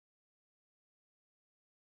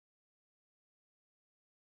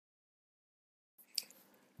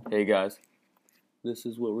Hey guys, this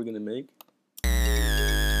is what we're gonna make.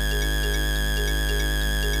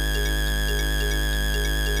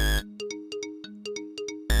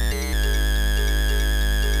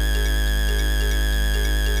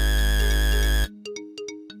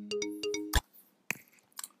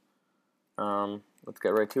 Let's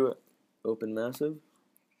get right to it. Open massive.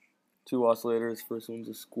 2 oscillators. First one's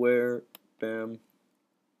a square. Bam.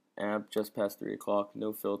 Amp just past 3 o'clock.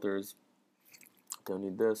 No filters. Don't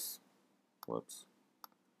need this. Whoops.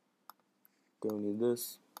 Don't need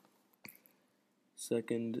this.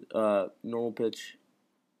 Second, normal pitch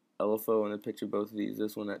LFO and the pitch of both of these.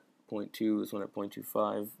 This one at 0.2, this one at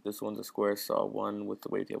 0.25. This one's a square saw 1 with the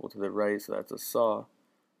wavetable to the right, so that's a saw.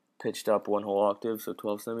 Pitched up 1 whole octave, so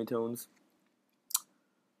 12 semitones.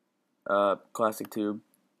 Classic tube,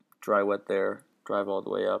 dry wet there, drive all the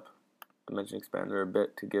way up. Dimension expander a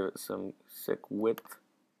bit to give it some sick width.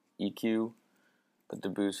 EQ, put the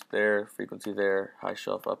boost there, frequency there, high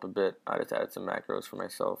shelf up a bit. I just added some macros for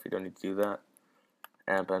myself, you don't need to do that.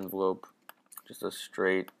 Amp envelope, just a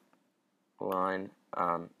straight line.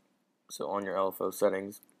 So on your LFO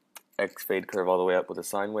settings, X fade curve all the way up with a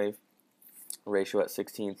sine wave. Ratio at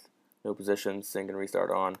 16th, no position, sync and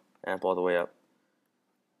restart on, amp all the way up.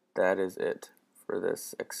 That is it for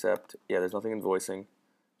this, except, yeah, there's nothing in voicing.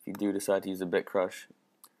 If you do decide to use a bit crush,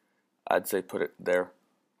 I'd say put it there.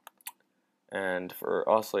 And for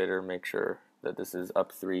oscillator, make sure that this is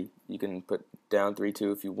up 3. You can put down 3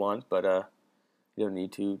 too if you want, but you don't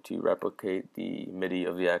need to replicate the MIDI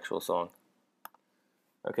of the actual song.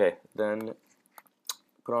 Okay, then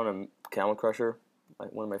put on a Camel Crusher,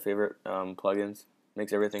 one of my favorite plugins.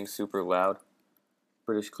 Makes everything super loud.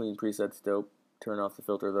 British clean presets, dope. Turn off the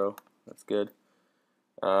filter though, that's good.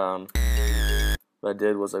 What I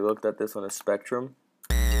did was I looked at this on a spectrum,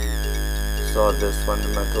 saw this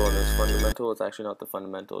fundamental and this fundamental. It's actually not the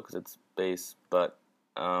fundamental because it's bass, but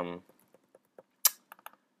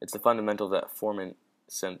it's the fundamental, that formant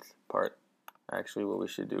synth part. Actually, what we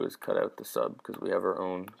should do is cut out the sub because we have our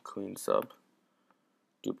own clean sub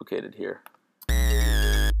duplicated here.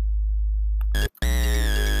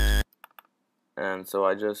 And so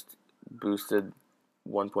I just boosted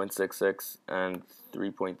 1.66 and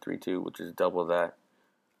 3.32, which is double that,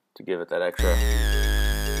 to give it that extra,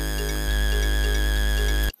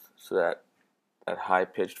 so that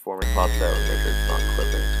high-pitched formant pops out and make sure it's not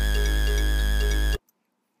clipping.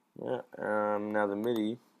 Yeah. Now the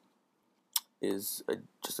MIDI is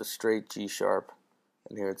just a straight G sharp,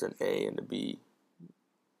 and here it's an A and a B.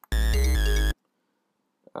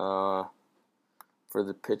 For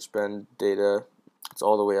the pitch bend data, it's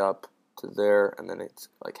all the way up to there, and then it's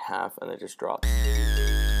like half, and it just drops.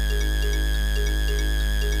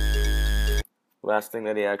 Last thing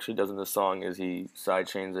that he actually does in the song is he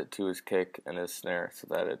sidechains it to his kick and his snare so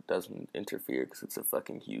that it doesn't interfere, because it's a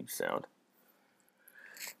fucking huge sound.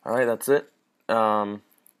 Alright, that's it.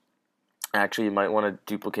 Actually, you might want to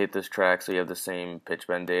duplicate this track so you have the same pitch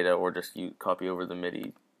bend data, or just copy over the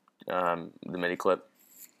MIDI clip,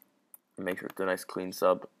 and make sure it's a nice clean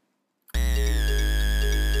sub.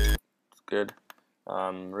 It's good.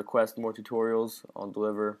 Request more tutorials, I'll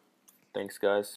deliver. Thanks, guys.